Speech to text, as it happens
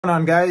What's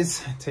going on,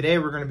 guys? Today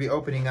we're going to be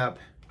opening up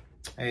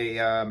a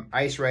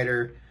Ice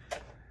Rider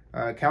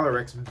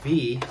Calyrex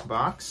V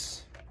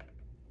box.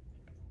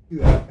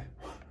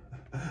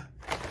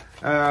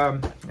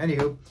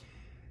 Anywho,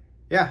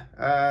 yeah,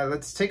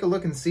 let's take a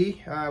look and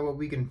see what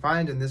we can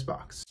find in this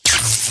box.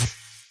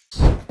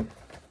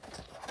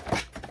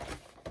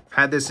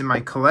 Had this in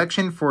my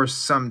collection for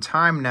some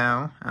time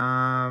now,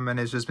 and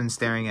it's just been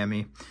staring at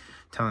me,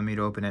 telling me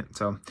to open it.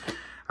 So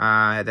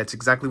that's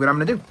exactly what I'm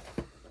going to do.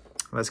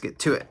 Let's get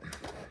to it.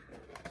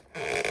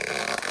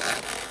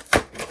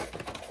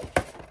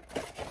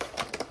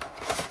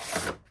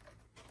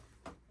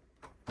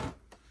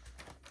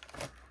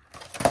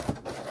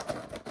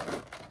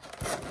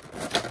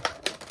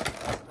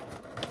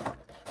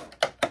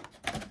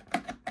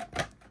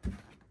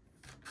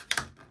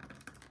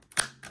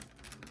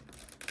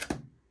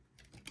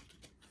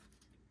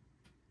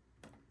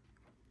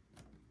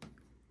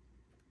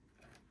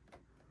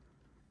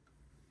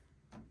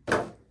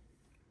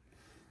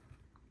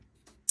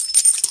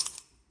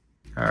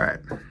 All right,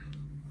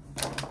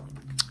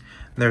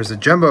 there's a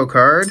jumbo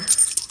card,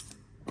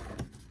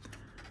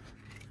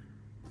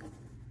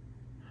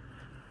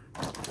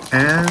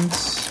 and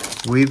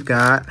we've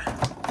got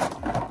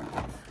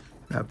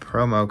a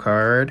promo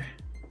card,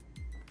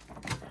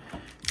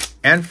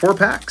 and 4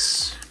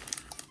 packs.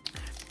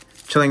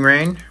 Chilling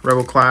Reign,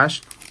 Rebel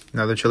Clash,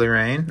 another Chilling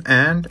Reign,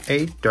 and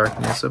a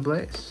Darkness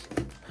Ablaze.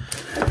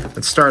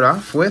 Let's start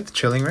off with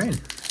Chilling Reign.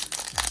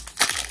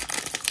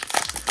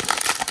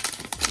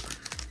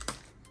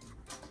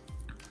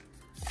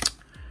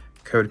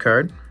 Code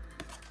card.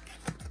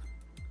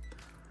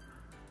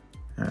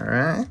 All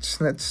right,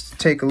 let's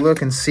take a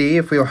look and see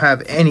if we'll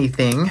have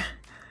anything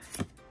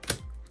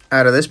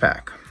out of this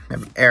pack. We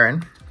have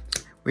Aaron,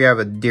 we have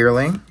a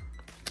Deerling,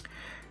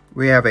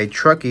 we have a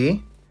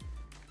Truckee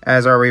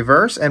as our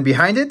reverse, and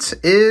behind it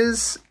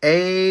is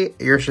a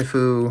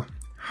Urshifu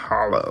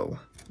Hollow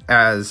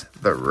as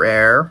the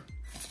rare.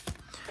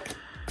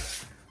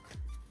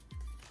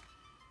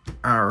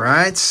 All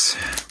right,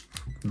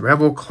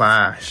 Rebel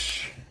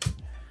Clash.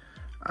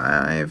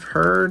 I've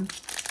heard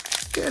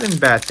good and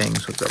bad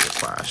things with Rebel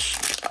Clash.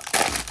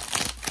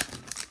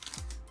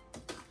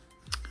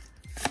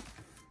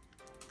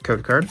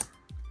 Code card.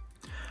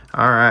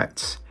 All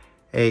right.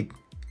 A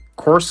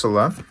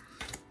Corsola,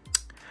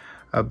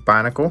 a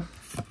Binacle,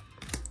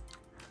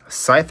 a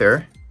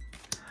Scyther,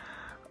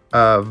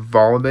 a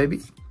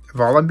Volibee,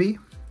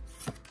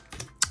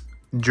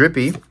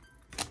 Drippy,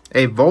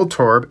 a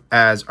Voltorb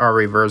as our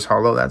reverse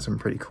hollow. That's some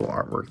pretty cool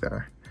artwork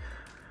there.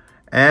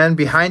 And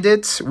behind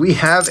it, we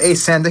have a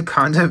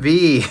Sandaconda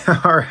V.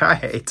 All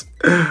right.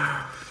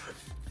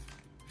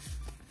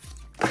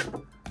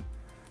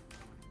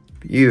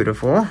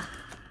 Beautiful.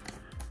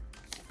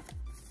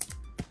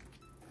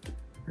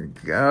 There we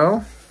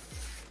go.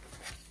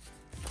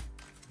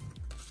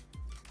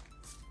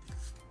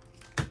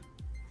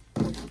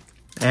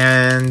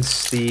 And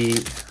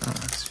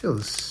this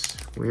feels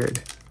weird.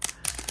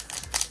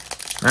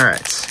 All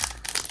right.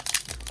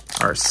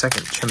 Our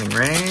second Chilling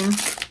Reign.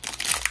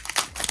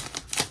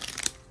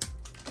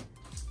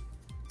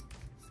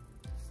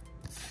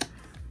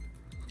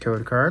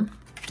 Code card.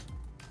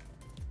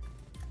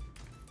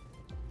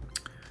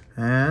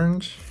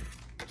 And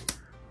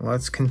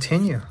let's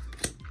continue.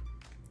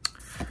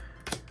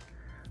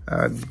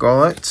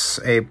 Golets,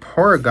 a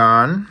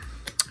Porygon,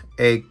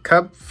 a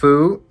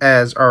Cupfu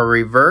as our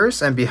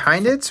reverse, and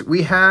behind it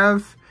we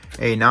have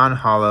a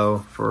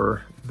non-hollow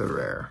for the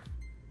rare.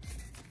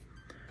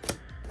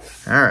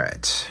 All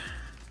right.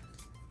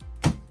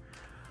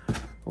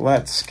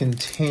 Let's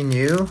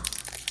continue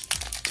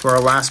to our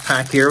last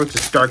pack here, which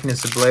is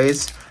Darkness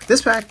Ablaze.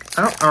 This pack,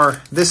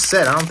 this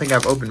set, I don't think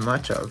I've opened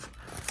much of.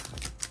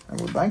 I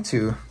would like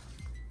to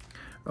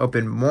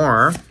open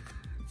more.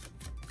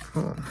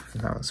 Oh,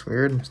 that was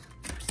weird.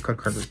 Code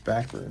card was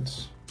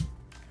backwards.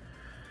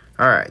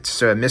 All right,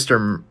 so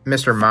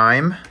Mr.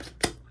 Mime,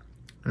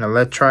 an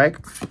Electrike,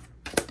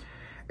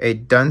 a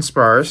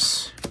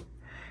Dunsparce,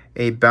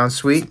 a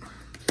Bounsweet,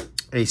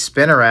 a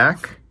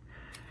Spinarak,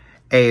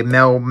 a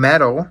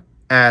Melmetal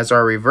as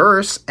our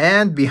reverse,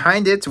 and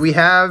behind it we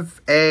have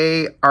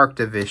a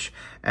Arctovish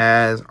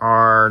as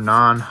our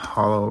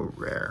non-hollow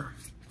rare.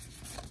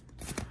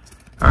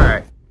 All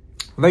right,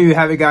 well, there you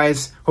have it,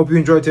 guys. Hope you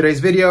enjoyed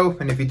today's video,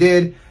 and if you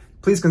did,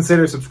 please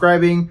consider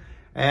subscribing.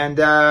 And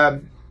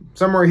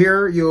somewhere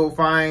here you'll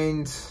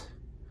find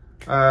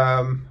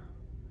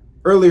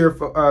earlier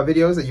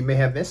videos that you may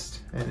have missed,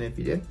 and if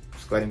you did,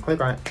 just go ahead and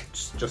click on it.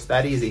 It's just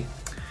that easy.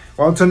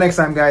 Well, until next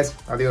time, guys,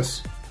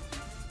 adios.